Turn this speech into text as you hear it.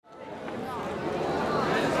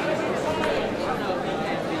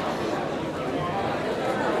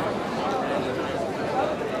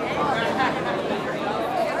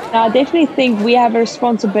I definitely think we have a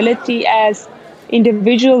responsibility as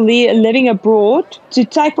individually living abroad to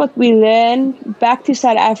take what we learn back to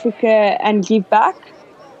South Africa and give back.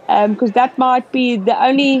 Because that might be the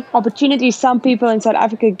only opportunity some people in South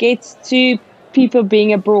Africa gets to people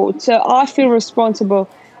being abroad. So I feel responsible,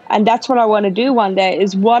 and that's what I want to do one day,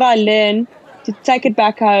 is what I learn to take it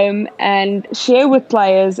back home and share with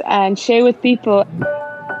players and share with people.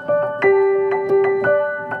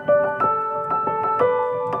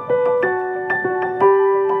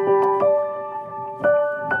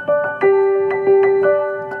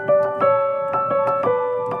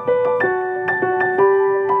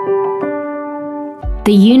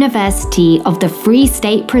 The University of the Free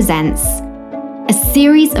State presents a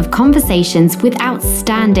series of conversations with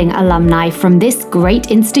outstanding alumni from this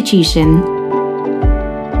great institution.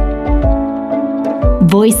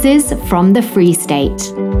 Voices from the Free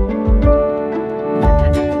State.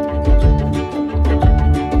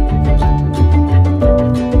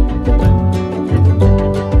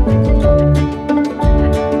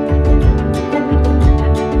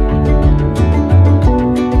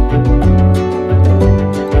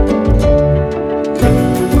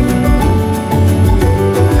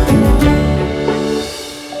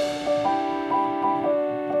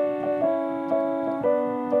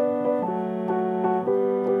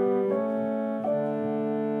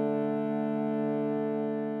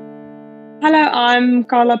 Hello, I'm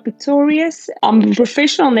Carla Pretorius. I'm a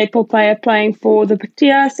professional netball player playing for the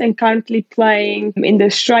Proteas and currently playing in the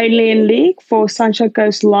Australian League for Sunshine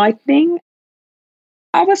Coast Lightning.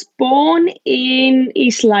 I was born in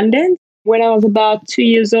East London. When I was about 2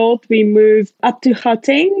 years old, we moved up to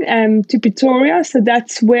Gauteng, to Pretoria. So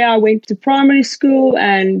that's where I went to primary school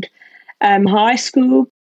and high school.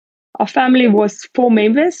 Our family was 4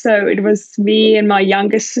 members, so it was me and my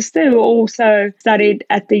youngest sister who also studied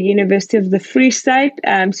at the University of the Free State.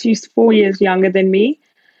 She's 4 years younger than me.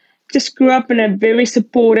 Just grew up in a very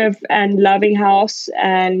supportive and loving house,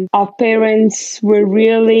 and our parents were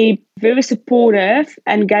really very supportive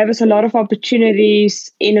and gave us a lot of opportunities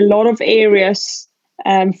in a lot of areas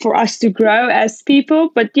for us to grow as people.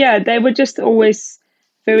 But yeah, they were just always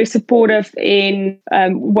very supportive in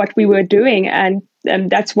what we were doing, and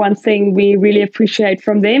that's one thing we really appreciate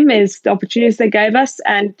from them, is the opportunities they gave us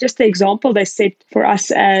and just the example they set for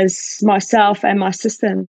us as myself and my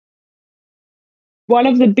sister. One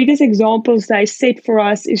of the biggest examples they set for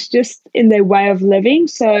us is just in their way of living.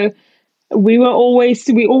 So we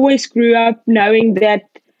always grew up knowing that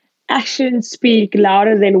actions speak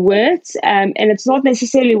louder than words, and it's not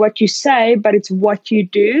necessarily what you say, but it's what you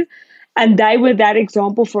do. And they were that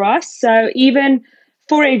example for us. So even,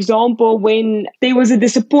 for example, when there was a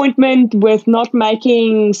disappointment with not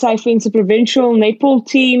making, say, for instance, provincial netball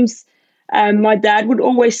teams, my dad would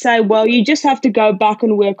always say, well, you just have to go back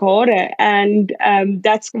and work harder. And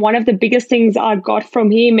that's one of the biggest things I got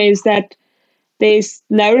from him, is that there's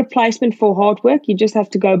no replacement for hard work. You just have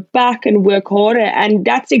to go back and work harder. And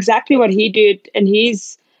that's exactly what he did in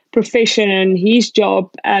his profession and his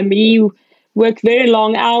job. He worked very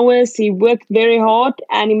long hours, he worked very hard,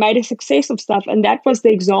 and he made a success of stuff. And that was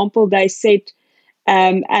the example they set,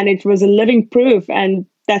 and it was a living proof, and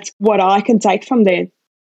that's what I can take from there.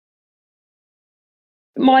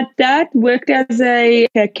 My dad worked as an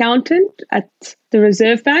accountant at the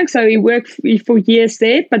Reserve Bank, so he worked for years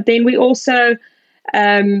there. But then we also,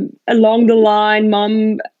 along the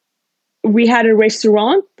line, we had a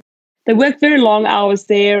restaurant. They worked very long hours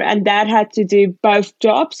there, and Dad had to do both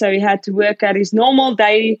jobs. So he had to work at his normal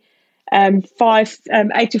day, 8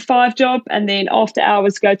 to 5 job, and then after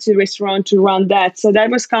hours go to the restaurant to run that. So that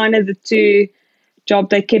was kind of the two jobs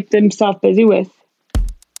they kept themselves busy with.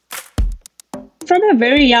 From a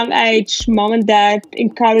very young age, Mom and Dad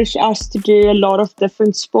encouraged us to do a lot of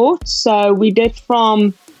different sports. So we did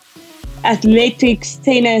from athletics,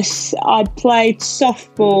 tennis, I played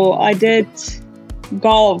softball, I did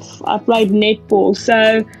golf, I played netball.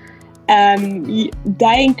 So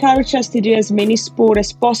they encouraged us to do as many sports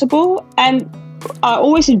as possible. And I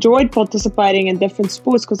always enjoyed participating in different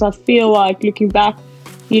sports, because I feel like, looking back,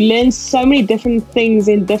 you learn so many different things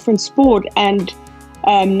in different sport. And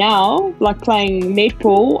now, like playing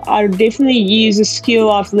netball, I definitely use a skill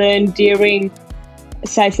I've learned during,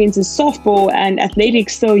 say, for instance, softball and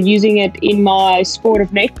athletics, still using it in my sport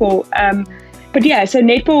of netball. But yeah, so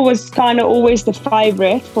netball was kind of always the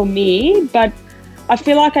favorite for me, but I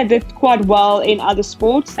feel like I did quite well in other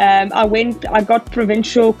sports. I got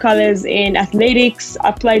provincial colors in athletics.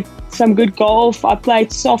 I played some good golf. I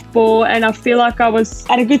played softball, and I feel like I was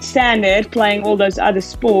at a good standard playing all those other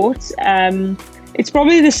sports. it's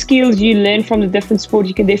probably the skills you learn from the different sports.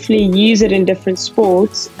 You can definitely use it in different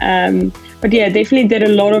sports. But yeah, definitely did a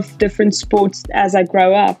lot of different sports as I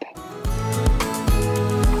grow up.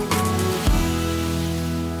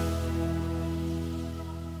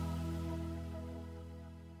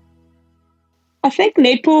 I think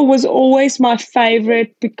netball was always my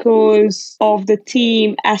favorite because of the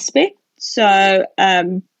team aspect. So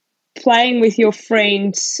playing with your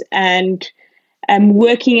friends and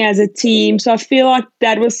working as a team. So I feel like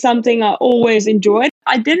that was something I always enjoyed.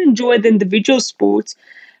 I did enjoy the individual sports,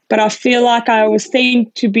 but I feel like I was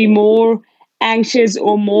tend to be more anxious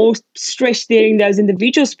or more stressed during those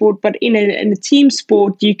individual sports. But in a team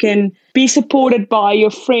sport, you can be supported by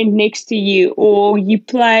your friend next to you, or you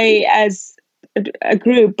play as a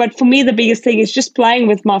group. But for me, the biggest thing is just playing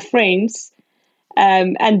with my friends,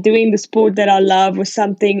 and doing the sport that I love was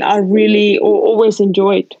something I really always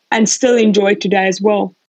enjoyed and still enjoy today as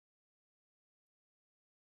well.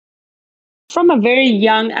 From a very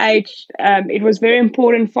young age, it was very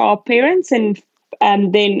important for our parents and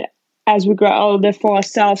then as we grow older for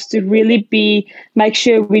ourselves to really make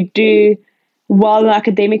sure we do well in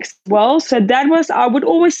academics as well. So that was, I would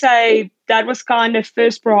always say, that was kind of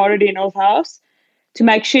first priority in our house, to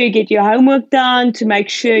make sure you get your homework done, to make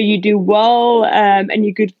sure you do well, and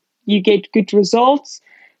you get good results.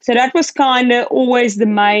 So that was kind of always the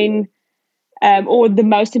main, or the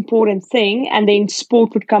most important thing, and then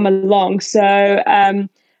sport would come along. So,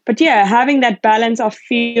 but yeah, having that balance, I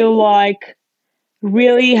feel like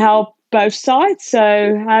really helped both sides.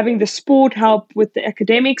 So having the sport help with the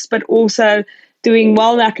academics, but also doing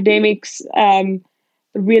well in academics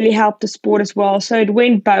really helped the sport as well. So it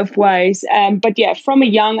went both ways. But yeah, from a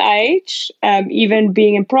young age, even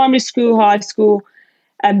being in primary school, high school,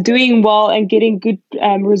 doing well and getting good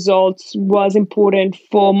results was important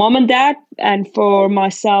for mom and dad and for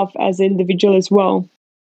myself as an individual as well.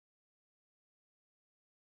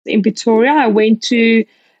 In Pretoria, I went to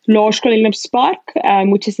Laerskool in Spark,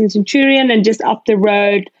 which is in Centurion, and just up the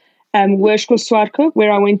road, Hoërskool Swartkoop,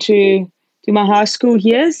 where I went to do my high school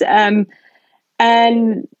years.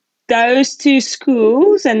 And those two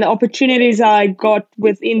schools and the opportunities I got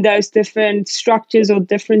within those different structures or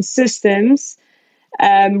different systems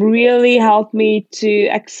really helped me to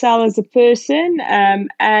excel as a person,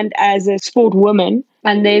 and as a sport woman.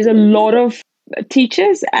 And there's a lot of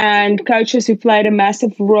teachers and coaches who played a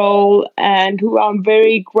massive role and who I'm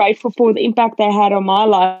very grateful for the impact they had on my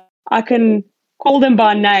life. I can call them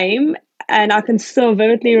by name and I can still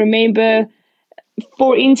vividly remember,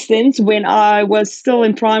 for instance, when I was still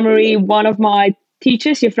in primary, one of my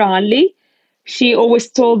teachers, Juffrou Hanley, she always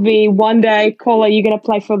told me, one day, Carla, you're going to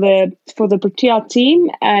play for the Protea team.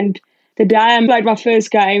 And the day I played my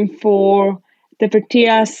first game for the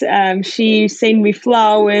Proteas, she sent me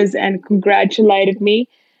flowers and congratulated me.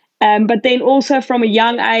 But then also from a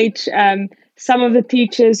young age, some of the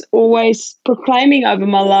teachers always proclaiming over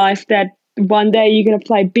my life that one day you're going to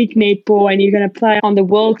play big netball and you're going to play on the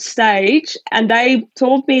world stage. And they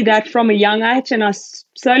told me that from a young age, and I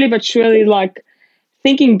slowly but surely, like,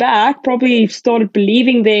 thinking back, probably started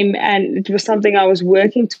believing them, and it was something I was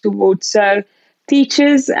working towards. So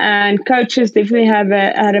teachers and coaches definitely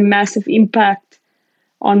had a massive impact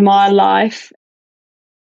on my life.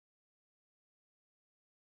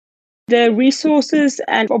 The resources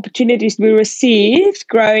and opportunities we received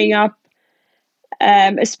growing up,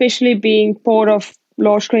 especially being part of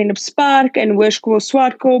Laerskool in Spark and Hoërskool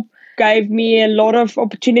Swartkoop, gave me a lot of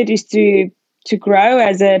opportunities to grow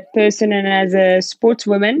as a person and as a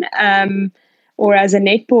sportswoman, or as a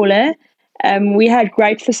netballer. We had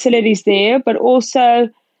great facilities there, but also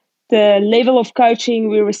the level of coaching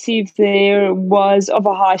we received there was of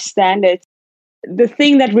a high standard. The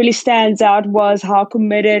thing that really stands out was how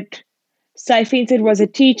committed Say Vincent was, a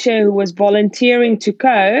teacher who was volunteering to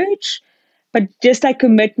coach, but just a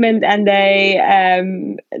commitment, and they're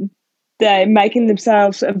making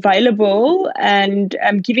themselves available and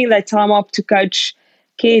giving their time up to coach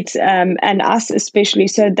kids, and us especially.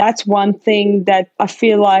 So that's one thing that I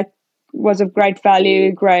feel like was of great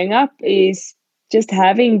value growing up, is just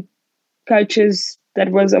having coaches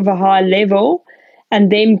that was of a high level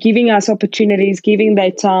and them giving us opportunities, giving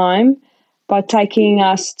their time by taking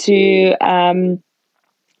us to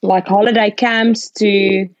like holiday camps,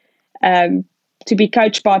 to be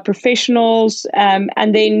coached by professionals,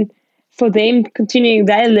 and then for them continuing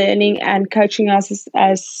their learning and coaching us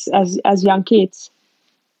as young kids.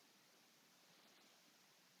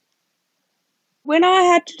 When I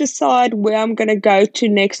had to decide where I'm going to go to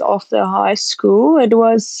next after high school, it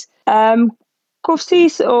was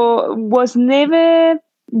Koffsies, or was never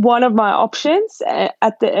one of my options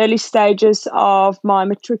at the early stages of my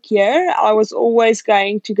matric year. I was always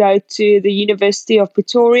going to go to the University of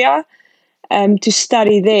Pretoria to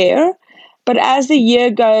study there. But as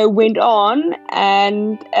the went on,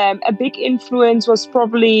 and a big influence was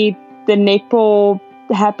probably the netball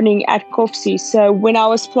happening at Koffsie. So when I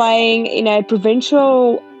was playing in a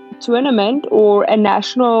provincial tournament or a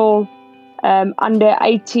national under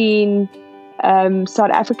 18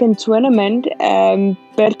 South African tournament,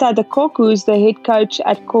 Berta de Kok, who's the head coach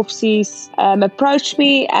at Koffsie's, approached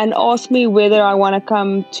me and asked me whether I want to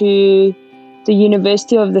come to the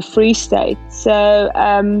University of the Free State. So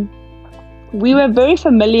we were very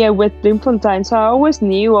familiar with Bloemfontein, so I always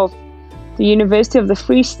knew of the University of the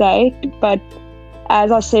Free State, but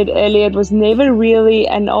as I said earlier, it was never really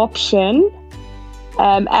an option,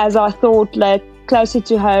 as I thought that closer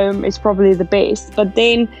to home is probably the best. But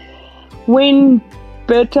then when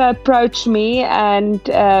Berta approached me and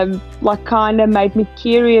kind of made me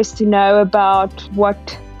curious to know about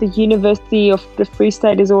what the University of the Free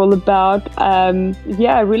State is all about,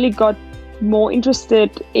 I really got more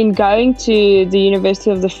interested in going to the University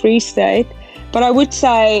of the Free State. But I would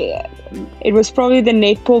say it was probably the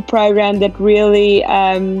netball program that really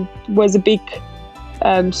was a big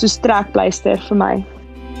strakpleister for me.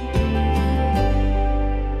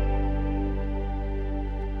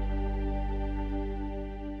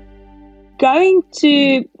 Going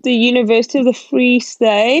to the University of the Free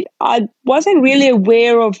State, I wasn't really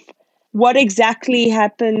aware of what exactly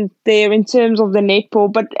happened there in terms of the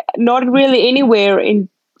netball, but not really anywhere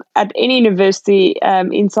at any university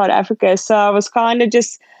in South Africa. So I was kind of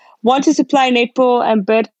just wanted to play netball, and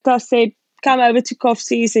Berta said, come over to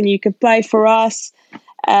Koffsie's and you can play for us.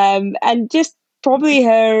 And just probably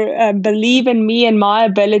her belief in me and my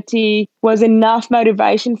ability was enough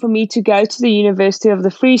motivation for me to go to the University of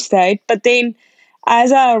the Free State. But then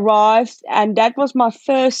as I arrived, and that was my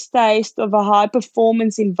first taste of a high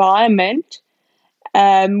performance environment,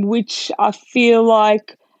 which I feel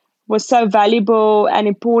like was so valuable and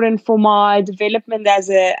important for my development as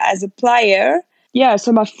a player. Yeah,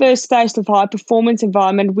 so my first taste of high performance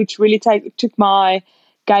environment, which really took my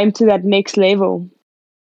game to that next level.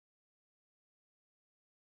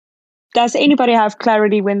 Does anybody have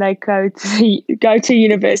clarity when they go to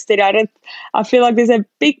university? I feel like there's a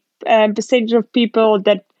big percentage of people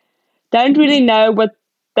that don't really know what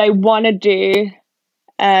they want to do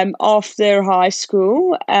after high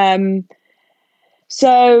school.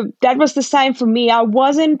 So that was the same for me. I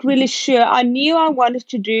wasn't really sure. I knew I wanted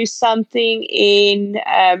to do something in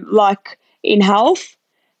health,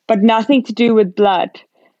 but nothing to do with blood.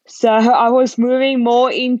 So I was moving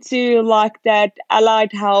more into like that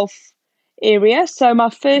allied health area. So my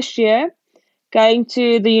first year going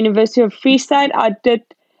to the University of Free State, I did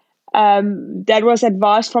that was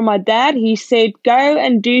advice from my dad. He said, go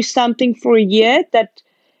and do something for a year that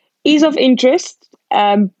is of interest,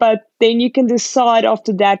 but then you can decide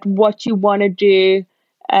after that what you want to do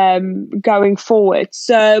going forward.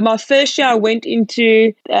 So my first year I went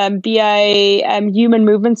into BA Human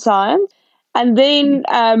Movement Science, and then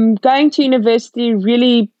going to university,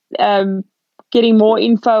 really getting more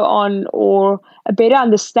info on or a better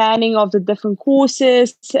understanding of the different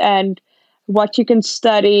courses and what you can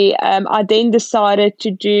study. I then decided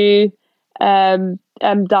to do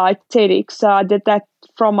dietetics. So I did that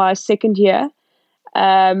from my second year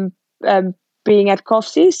being at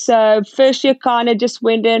Koffsie. So first year kind of just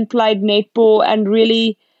went in, played netball, and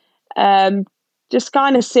really just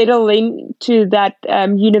kind of settled into that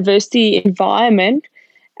university environment,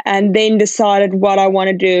 and then decided what I want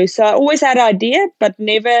to do. So I always had an idea, but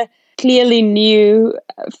never clearly knew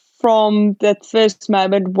from that first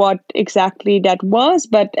moment what exactly that was.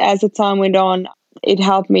 But as the time went on, it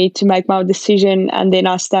helped me to make my decision, and then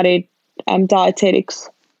I studied dietetics.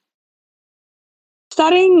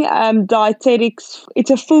 Studying dietetics, it's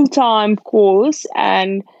a full-time course,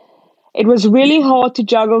 and it was really hard to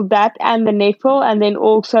juggle that and the netball, and then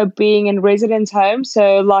also being in residence home,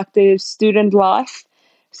 so like the student life.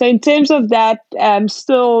 So in terms of that,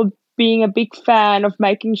 still being a big fan of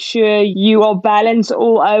making sure you are balanced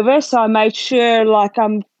all over. So I made sure like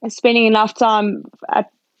I'm spending enough time at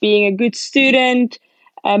being a good student,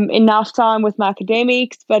 enough time with my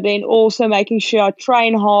academics, but then also making sure I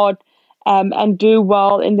train hard and do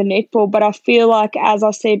well in the netball. But I feel like, as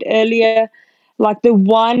I said earlier, like the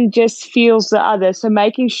one just feels the other. So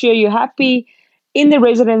making sure you're happy in the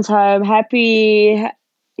residence home, happy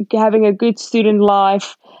having a good student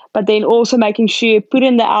life, but then also making sure you put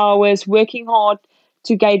in the hours, working hard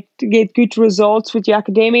to get good results with your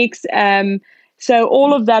academics. So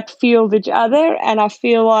all of that fuels each other, and I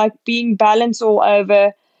feel like being balanced all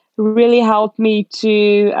over really helped me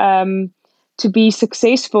to be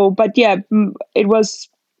successful. But yeah, it was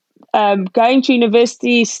going to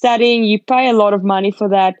university, studying. You pay a lot of money for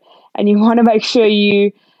that, and you want to make sure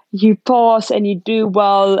you pass and you do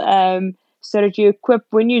well, so that you're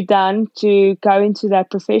equipped when you're done to go into that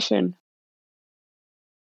profession.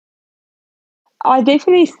 I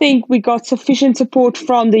definitely think we got sufficient support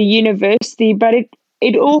from the university, but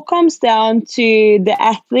it all comes down to the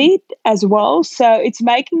athlete as well. So it's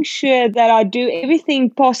making sure that I do everything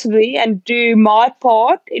possibly and do my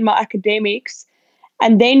part in my academics,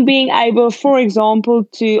 and then being able, for example,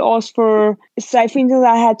 to ask for, say, for instance,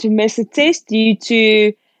 I had to miss a test due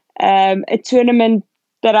to a tournament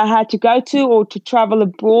that I had to go to, or to travel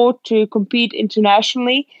abroad to compete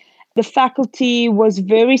internationally. The faculty was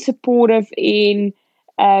very supportive in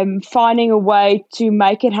finding a way to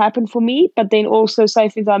make it happen for me, but then also, say,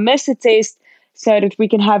 if I miss a test, so that we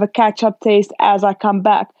can have a catch up test as I come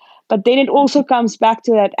back. But then it also comes back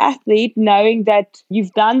to that athlete knowing that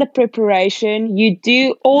you've done the preparation, you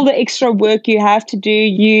do all the extra work you have to do,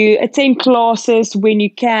 you attend classes when you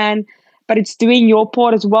can, but it's doing your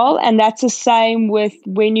part as well. And that's the same with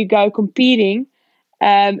when you go competing.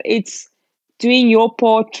 It's doing your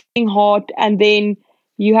part, training hard, and then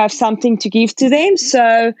you have something to give to them.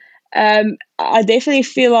 So I definitely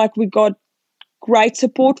feel like we got great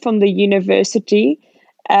support from the university,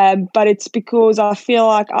 but it's because I feel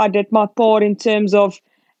like I did my part in terms of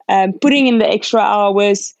putting in the extra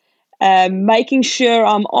hours, making sure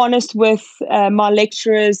I'm honest with my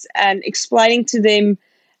lecturers and explaining to them,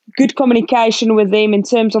 good communication with them in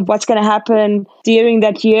terms of what's going to happen during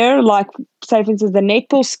that year, like, say, for instance, the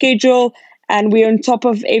netball schedule, and we're on top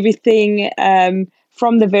of everything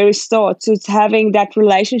from the very start. So it's having that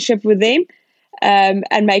relationship with them,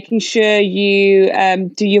 and making sure you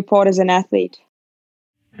do your part as an athlete.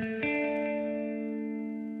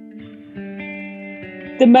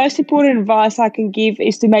 The most important advice I can give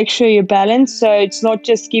is to make sure you're balanced. So it's not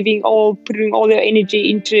just putting all your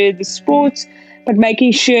energy into the sports, but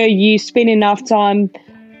making sure you spend enough time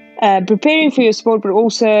preparing for your sport, but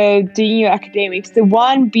also doing your academics. The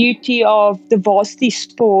one beauty of the varsity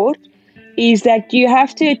sport is that you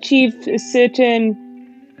have to achieve a certain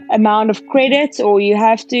amount of credits, or you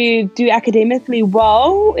have to do academically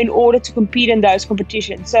well in order to compete in those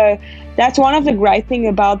competitions. So that's one of the great things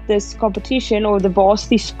about this competition, or the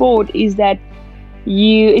varsity sport, is that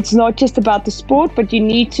it's not just about the sport, but you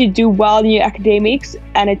need to do well in your academics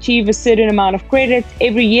and achieve a certain amount of credits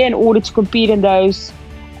every year in order to compete in those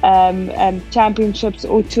championships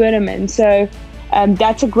or tournaments. So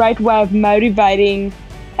that's a great way of motivating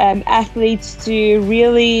athletes to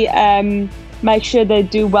really make sure they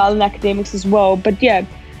do well in academics as well. But yeah,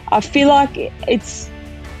 I feel like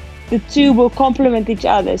the two will complement each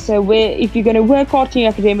other. So if you're going to work hard in your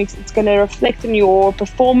academics, it's going to reflect on your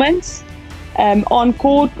performance on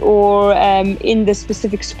court or in the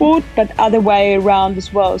specific sport, but other way around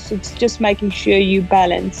as well. So it's just making sure you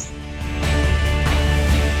balance.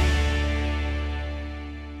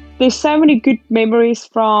 There's so many good memories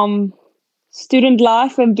from student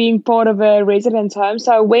life and being part of a residence home.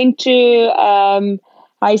 So I went to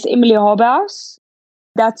Huis Emily Hobhouse.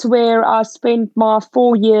 That's where I spent my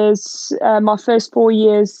 4 years, my first 4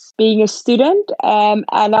 years being a student. And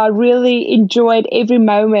I really enjoyed every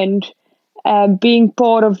moment being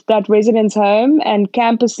part of that residence home and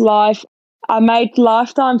campus life. I made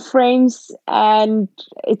lifetime friends, and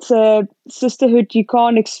it's a sisterhood you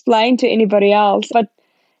can't explain to anybody else. But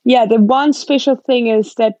yeah, the one special thing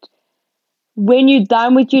is that when you're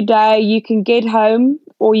done with your day, you can get home,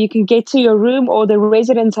 or you can get to your room or the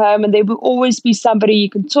residence home, and there will always be somebody you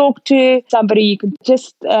can talk to, somebody you can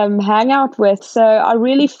just hang out with. So I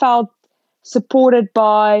really felt supported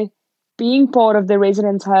by being part of the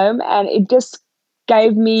residence home, and it just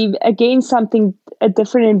gave me, again, a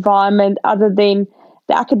different environment other than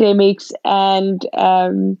the academics and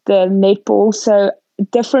the netball. So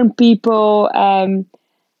different people,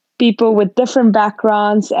 people with different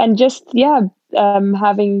backgrounds, and just,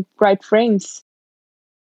 having great friends.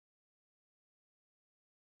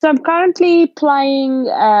 So I'm currently playing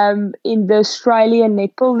in the Australian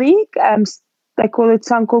Netball League. They call it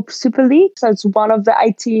Suncorp Super League. So it's one of the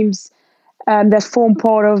 8 teams that form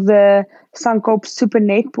part of the Suncorp Super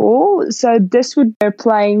Netball. So this would be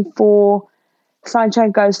playing for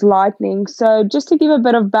Sunshine Coast Lightning. So just to give a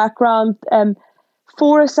bit of background,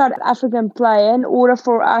 for a South African player, in order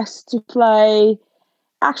for us to play,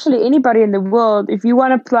 actually anybody in the world, if you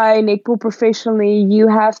want to play netball professionally, you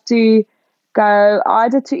have to go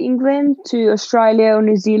either to England, to Australia or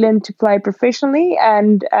New Zealand to play professionally.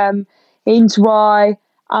 And hence why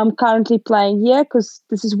I'm currently playing here because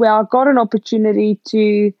this is where I got an opportunity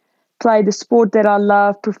to play the sport that I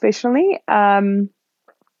love professionally.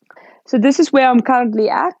 So this is where I'm currently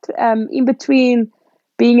at. In between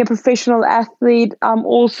being a professional athlete, I'm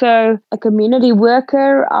also a community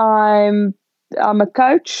worker. I'm a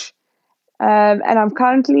coach, and I'm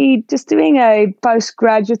currently just doing a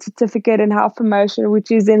postgraduate certificate in health promotion,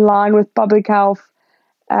 which is in line with public health.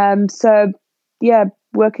 So yeah,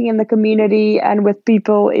 working in the community and with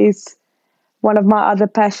people is one of my other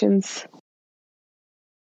passions.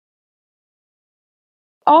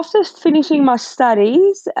 After finishing my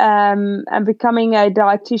studies and becoming a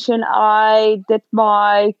dietitian, I did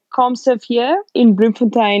my ComServe here in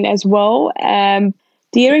Bloemfontein as well.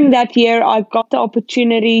 During that year, I got the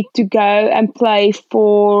opportunity to go and play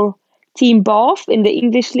for Team Bath in the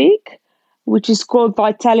English League, which is called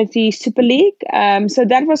Vitality Super League. So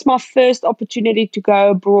that was my first opportunity to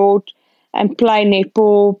go abroad and play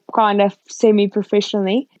netball kind of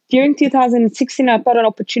semi-professionally. During 2016, I got an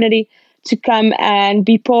opportunity to come and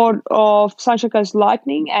be part of Sunshine Coast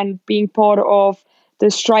Lightning and being part of the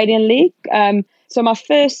Australian League. So my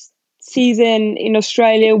first season in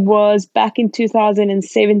Australia was back in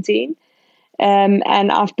 2017.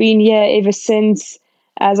 And I've been here ever since,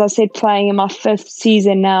 as I said, playing in my fifth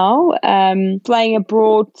season now, playing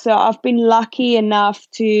abroad. So I've been lucky enough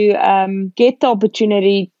to get the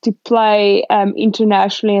opportunity to play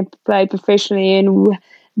internationally and play professionally. And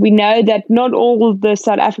we know that not all the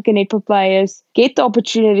South African netball players get the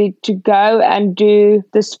opportunity to go and do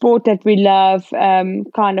the sport that we love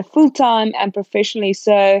kind of full-time and professionally.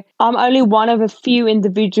 So I'm only one of a few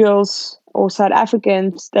individuals or South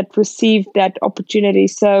Africans that received that opportunity.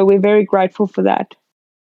 So we're very grateful for that.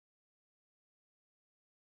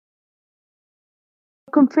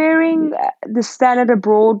 Comparing the standard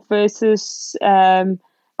abroad versus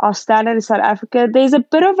our standard in South Africa, there's a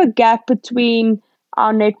bit of a gap between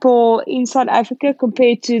our netball in South Africa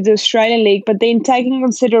compared to the Australian League, but then taking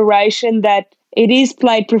consideration that it is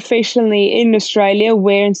played professionally in Australia,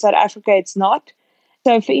 where in South Africa it's not.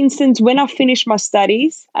 So, for instance, when I finished my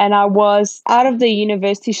studies and I was out of the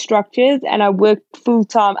university structures and I worked full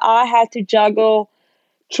time, I had to juggle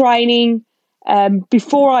training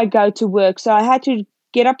before I go to work. So I had to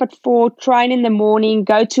get up at 4, train in the morning,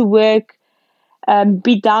 go to work,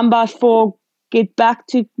 be done by 4, get back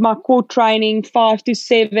to my core training 5 to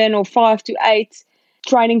 7 or 5 to 8,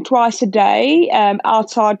 training twice a day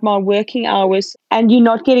outside my working hours, and you're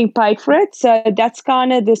not getting paid for it. So that's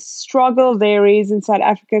kind of the struggle there is in South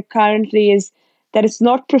Africa currently, is that it's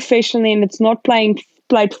not professionally and it's not played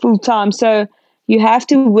full time. So you have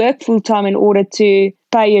to work full time in order to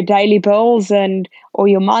pay your daily bills and or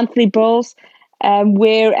your monthly bills.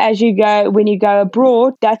 Where as you go, when you go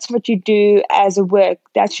abroad, that's what you do as a work.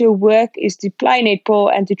 That's your work, is to play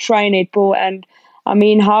netball and to train netball. And I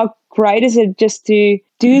mean, how great is it just to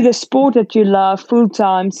do the sport that you love full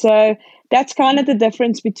time? So that's kind of the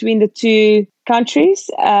difference between the two countries.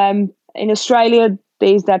 In Australia,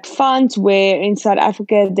 there's that fund, where in South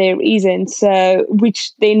Africa there isn't. So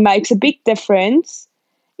which then makes a big difference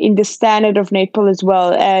in the standard of netball, as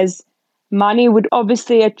well as money would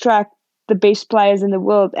obviously attract the best players in the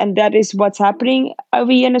world, and that is what's happening over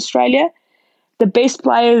here in Australia. The best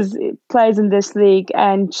players in this league,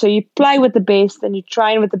 and so you play with the best and you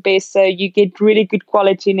train with the best, so you get really good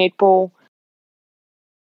quality netball.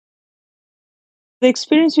 The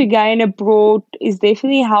experience we gain abroad is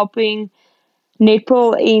definitely helping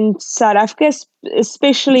netball in South Africa,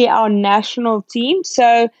 especially our national team.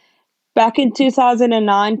 So back in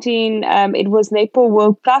 2019, it was Netball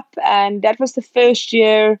World Cup, and that was the first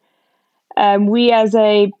year we as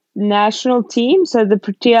a national team, so the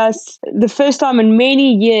Proteas, the first time in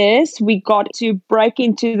many years, we got to break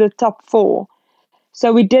into the top 4.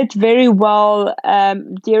 So we did very well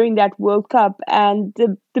during that World Cup. And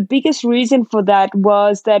the biggest reason for that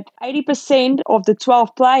was that 80% of the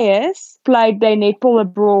 12 players played their netball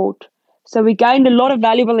abroad. So we gained a lot of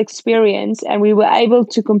valuable experience, and we were able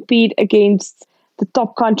to compete against the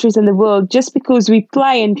top countries in the world just because we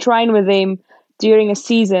play and train with them during a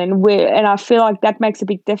season, and I feel like that makes a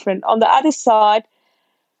big difference. On the other side,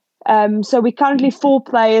 so we're currently 4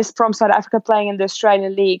 players from South Africa playing in the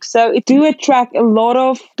Australian League. So it do attract a lot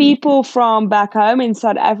of people from back home in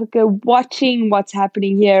South Africa watching what's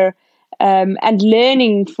happening here and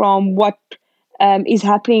learning from what is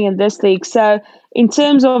happening in this league. So in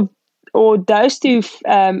terms of or those two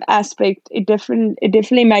aspects, it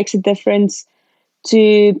definitely makes a difference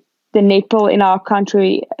to the netball in our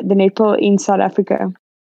country, the netball in South Africa.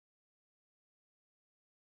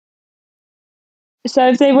 So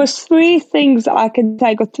if there was three things I could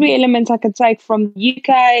take, or three elements I could take from the UK,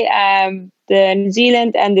 the New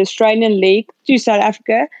Zealand and the Australian League to South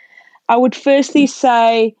Africa, I would firstly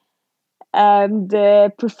say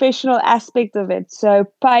the professional aspect of it. So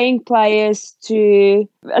paying players to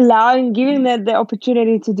giving them the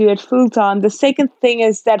opportunity to do it full time. The second thing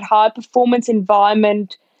is that high performance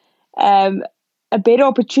environment, a better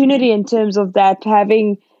opportunity in terms of that,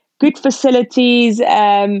 having good facilities.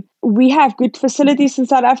 We have good facilities in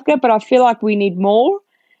South Africa, but I feel like we need more.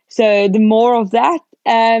 So the more of that.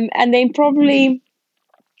 And then probably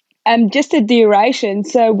just the duration.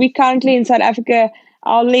 So we currently in South Africa,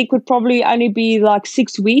 our league would probably only be like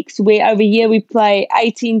 6 weeks, where over here we play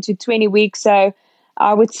 18 to 20 weeks. So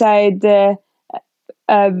I would say the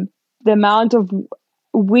amount of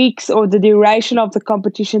weeks or the duration of the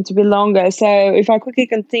competition to be longer. So if I quickly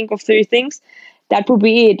can think of three things, that would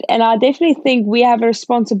be it. And I definitely think we have a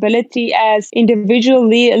responsibility as individuals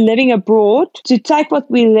living abroad to take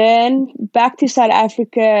what we learn back to South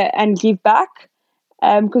Africa and give back,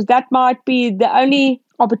 because that might be the only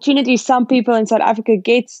opportunity some people in South Africa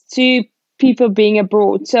gets to people being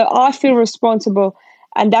abroad. So I feel responsible,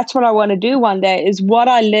 and that's what I want to do one day, is what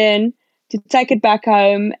I learn to take it back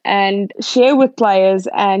home and share with players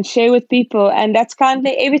and share with people. And that's kind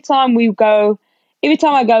of every time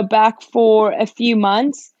I go back for a few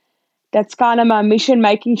months, that's kind of my mission,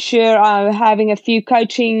 making sure I'm having a few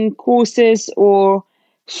coaching courses or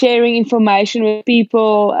sharing information with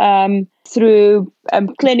people through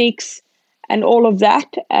clinics and all of that.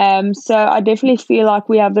 So I definitely feel like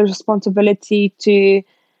we have the responsibility to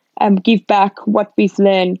give back what we've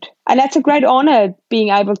learned. And that's a great honor being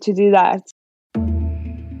able to do that.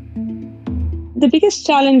 The biggest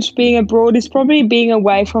challenge being abroad is probably being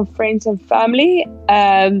away from friends and family.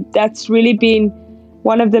 That's really been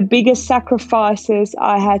one of the biggest sacrifices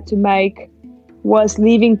I had to make, was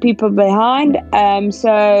leaving people behind.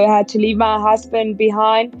 So I had to leave my husband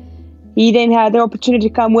behind. He then had the opportunity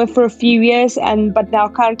to come with for a few years, but now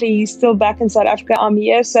currently he's still back in South Africa. I'm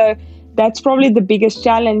here. So that's probably the biggest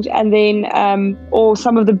challenge. And then, or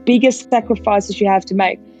some of the biggest sacrifices you have to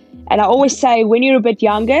make. And I always say, when you're a bit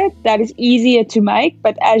younger, that is easier to make.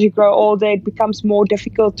 But as you grow older, it becomes more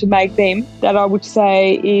difficult to make them. That I would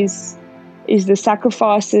say is the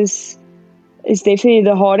sacrifices is definitely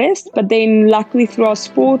the hardest. But then luckily through our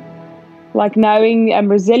sport, like knowing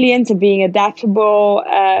resilience and being adaptable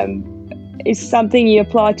is something you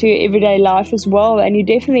apply to your everyday life as well. And you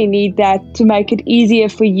definitely need that to make it easier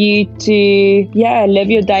for you to live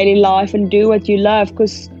your daily life and do what you love.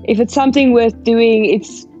 Because if it's something worth doing,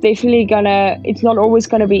 it's not always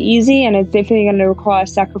gonna be easy, and it's definitely gonna require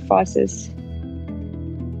sacrifices.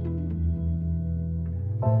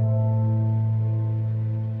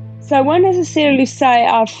 So I won't necessarily say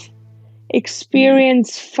I've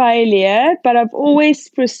experienced failure, but I've always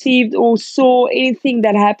perceived or saw anything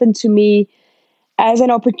that happened to me as an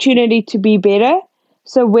opportunity to be better.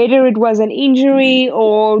 So whether it was an injury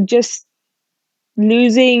or just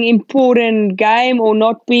losing important game or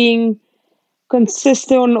not being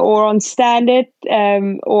consistent or on standard,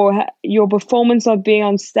 or your performance not being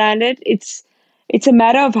on standard, it's a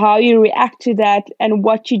matter of how you react to that and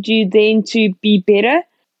what you do then to be better.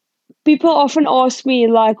 People often ask me,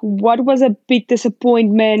 like, what was a big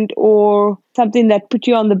disappointment or something that put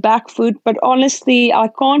you on the back foot? But honestly, I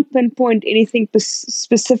can't pinpoint anything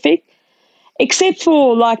specific, except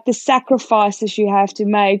for like the sacrifices you have to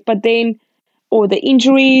make, or the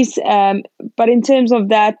injuries. But in terms of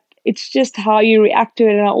that, it's just how you react to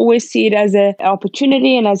it. And I always see it as an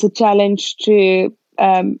opportunity and as a challenge to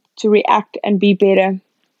react and be better.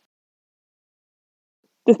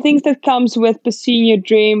 The things that comes with pursuing your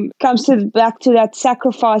dream comes back to that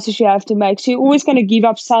sacrifices you have to make. So you're always going to give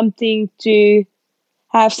up something to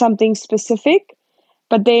have something specific.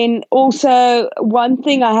 But then also one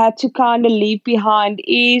thing I had to kind of leave behind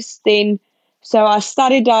so I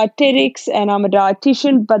studied dietetics and I'm a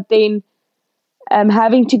dietitian, but then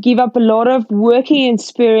having to give up a lot of working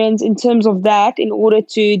experience in terms of that in order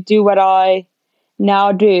to do what I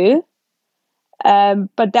now do.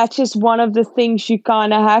 But that's just one of the things you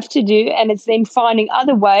kind of have to do. And it's then finding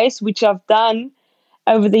other ways, which I've done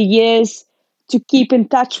over the years, to keep in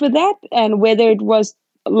touch with that. And whether it was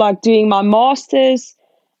like doing my master's,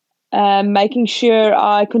 making sure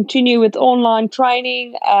I continue with online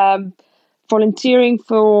training, volunteering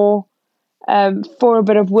for a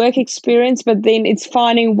bit of work experience, but then it's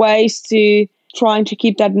finding ways to trying to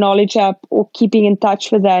keep that knowledge up or keeping in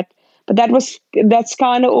touch with that. But that's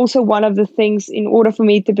kind of also one of the things in order for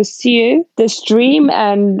me to pursue this dream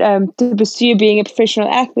and to pursue being a professional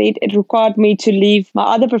athlete, it required me to leave my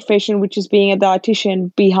other profession, which is being a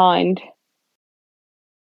dietitian, behind.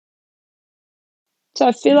 So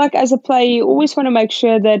I feel like as a player, you always want to make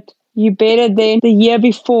sure that you're better than the year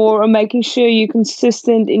before, or making sure you're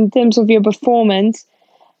consistent in terms of your performance.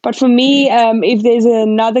 But for me, if there's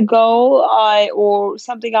another goal or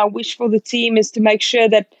something I wish for the team is to make sure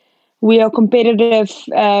that we are competitive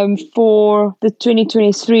for the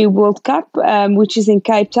 2023 World Cup, which is in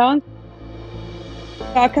Cape Town.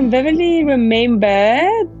 I can vividly remember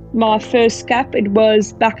my first cap. It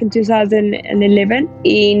was back in 2011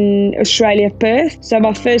 in Australia, Perth. So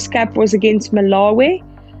my first cap was against Malawi.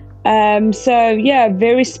 So yeah,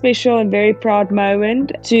 very special and very proud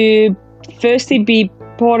moment to firstly be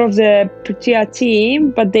part of the Protea team,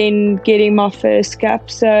 but then getting my first cap.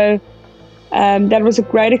 So that was a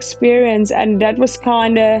great experience, and that was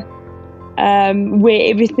kind of where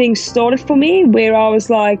everything started for me, where I was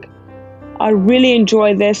like, I really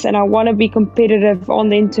enjoy this and I want to be competitive on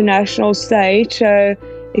the international stage. So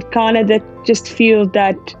it kind of just feel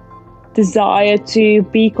that desire to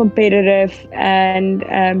be competitive and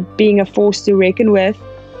being a force to reckon with.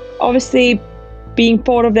 Obviously, being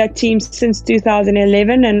part of that team since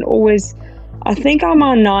 2011 and always, I think I'm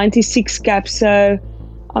on 96 caps, so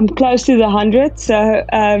I'm close to the 100.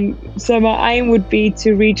 So my aim would be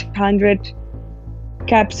to reach 100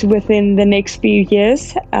 caps within the next few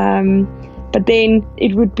years. But then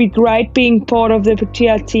it would be great being part of the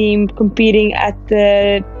Protea team competing at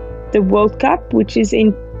the World Cup, which is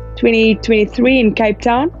in 2023 in Cape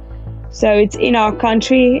Town. So it's in our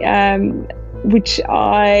country, which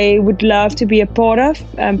I would love to be a part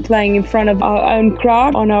of, playing in front of our own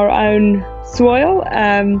crowd on our own soil.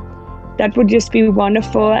 That would just be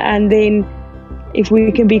wonderful. And then if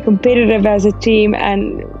we can be competitive as a team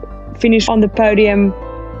and finish on the podium,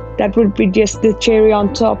 that would be just the cherry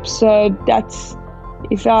on top. So that's,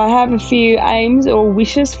 if I have a few aims or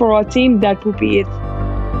wishes for our team, that would be it.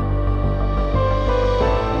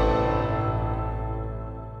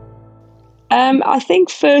 I think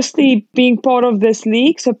firstly being part of this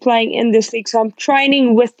league, so playing in this league, so I'm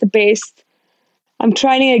training with the best, I'm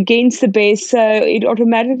training against the best, so it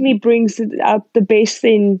automatically brings out the best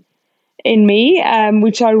in me,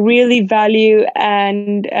 which I really value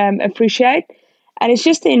and appreciate. And it's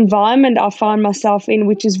just the environment I find myself in,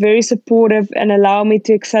 which is very supportive and allow me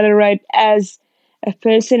to accelerate as a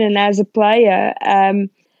person and as a player.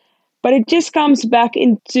 But it just comes back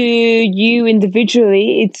into you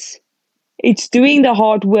individually. It's doing the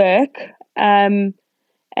hard work, and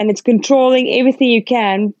it's controlling everything you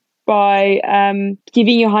can by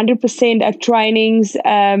giving you 100% at trainings,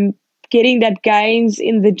 getting that gains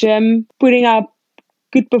in the gym, putting up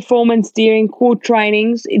good performance during core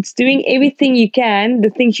trainings. It's doing everything you can, the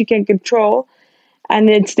things you can control, and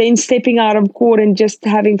it's then stepping out of court and just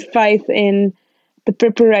having faith in the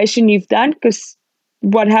preparation you've done, because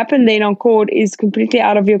what happened then on court is completely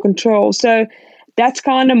out of your control. So that's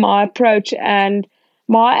kind of my approach, and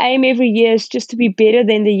my aim every year is just to be better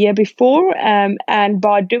than the year before, and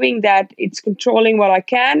by doing that, it's controlling what I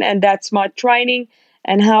can, and that's my training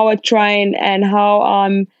and how I train and how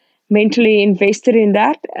I'm mentally invested in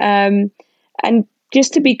that, and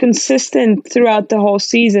just to be consistent throughout the whole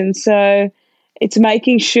season. So it's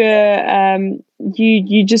making sure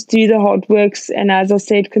you just do the hard works, and as I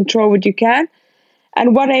said, control what you can,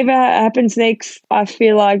 and whatever happens next, I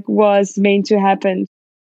feel like was meant to happen.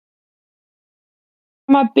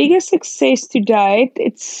 My biggest success to date,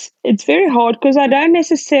 it's very hard because I don't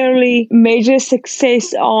necessarily measure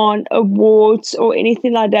success on awards or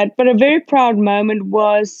anything like that, but a very proud moment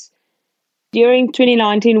was during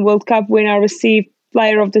 2019 World Cup when I received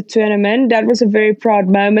Player of the Tournament. That was a very proud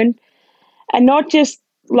moment. And not just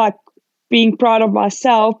like being proud of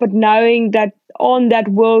myself, but knowing that on that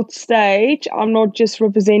world stage, I'm not just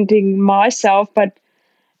representing myself, but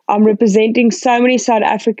I'm representing so many South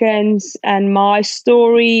Africans and my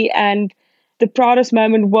story. And the proudest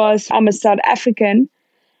moment was I'm a South African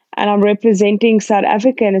and I'm representing South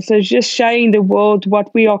Africa. And so just showing the world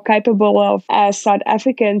what we are capable of as South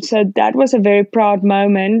Africans. So that was a very proud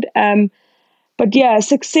moment. But yeah,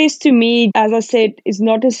 success to me, as I said, is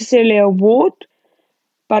not necessarily an award,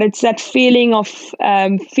 but it's that feeling of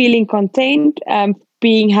feeling content,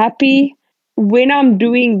 being happy. When I'm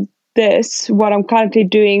doing this, what I'm currently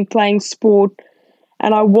doing, playing sport,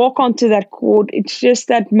 and I walk onto that court, it's just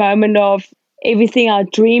that moment of everything I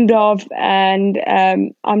dreamed of, and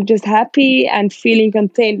I'm just happy and feeling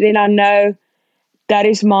content. Then I know that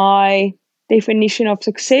is my definition of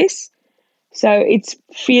success. So it's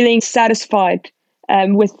feeling satisfied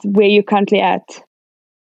with where you're currently at.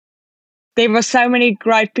 There were so many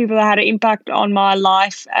great people that had an impact on my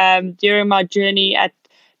life during my journey at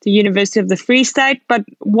the University of the Free State. But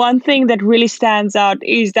one thing that really stands out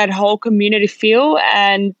is that whole community feel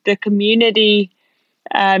and the community.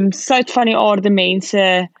 Soort van die aarde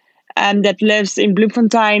mense that lives in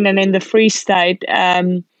Bloemfontein and in the Free State,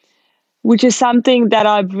 which is something that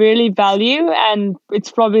I really value. And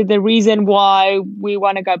it's probably the reason why we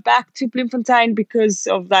want to go back to Bloemfontein, because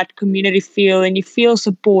of that community feel, and you feel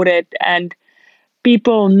supported and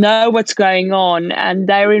people know what's going on and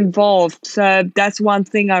they're involved. So that's one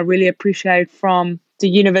thing I really appreciate from the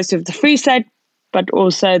University of the Free State, but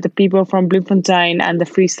also the people from Bloemfontein and the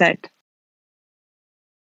Free State.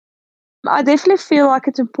 I definitely feel like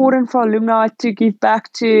it's important for alumni to give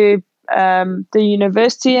back to the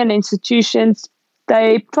university and institutions.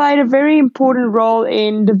 They played a very important role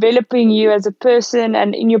in developing you as a person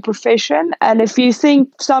and in your profession. And if you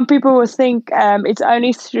think, some people will think it's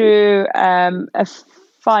only through a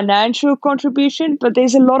financial contribution, but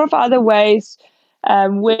there's a lot of other ways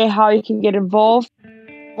how you can get involved.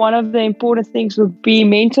 One of the important things would be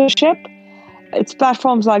mentorship. It's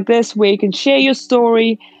platforms like this where you can share your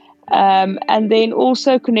story, and then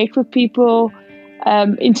also connect with people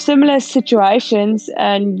in similar situations,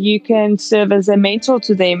 and you can serve as a mentor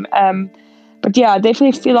to them. But yeah, I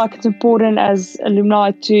definitely feel like it's important as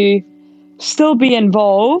alumni to still be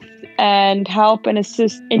involved and help and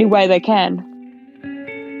assist any way they can.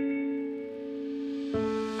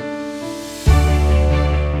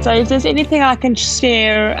 So if there's anything I can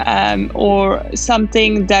share or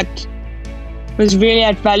something that was really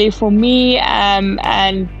add value for me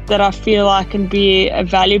and that I feel like can be a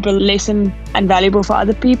valuable lesson and valuable for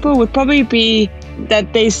other people, would probably be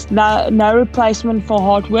that there's no replacement for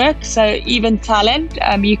hard work. So even talent,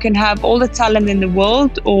 you can have all the talent in the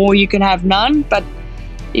world or you can have none, but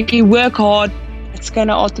if you work hard, it's going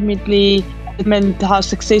to ultimately determine how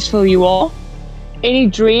successful you are. Any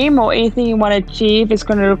dream or anything you want to achieve is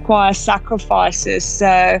going to require sacrifices.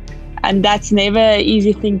 So, and that's never an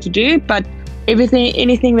easy thing to do, but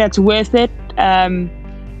anything that's worth it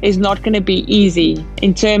is not going to be easy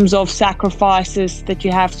in terms of sacrifices that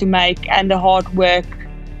you have to make and the hard work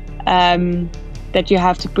that you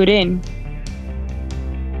have to put in.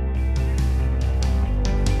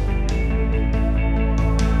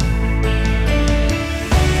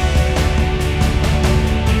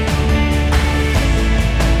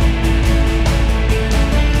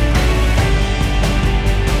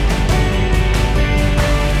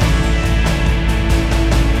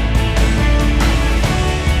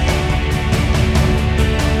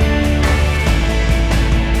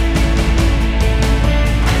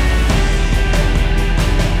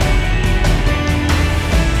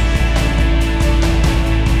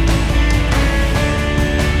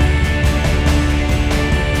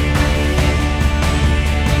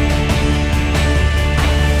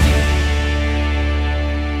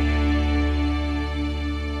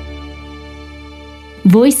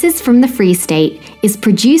 Voices from the Free State is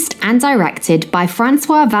produced and directed by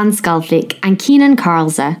Francois van Schalkwyk and Keenan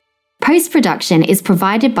Karlzer. Post-production is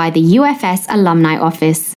provided by the UFS Alumni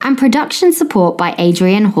Office and production support by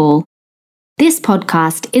Adrian Hall. This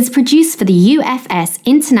podcast is produced for the UFS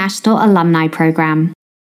International Alumni Programme.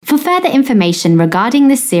 For further information regarding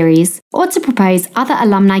this series or to propose other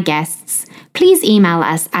alumni guests, please email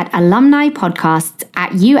us at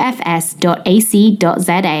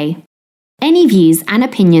alumnipodcasts@ufs.ac.za. Any views and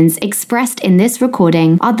opinions expressed in this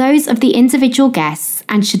recording are those of the individual guests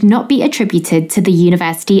and should not be attributed to the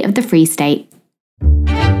University of the Free State.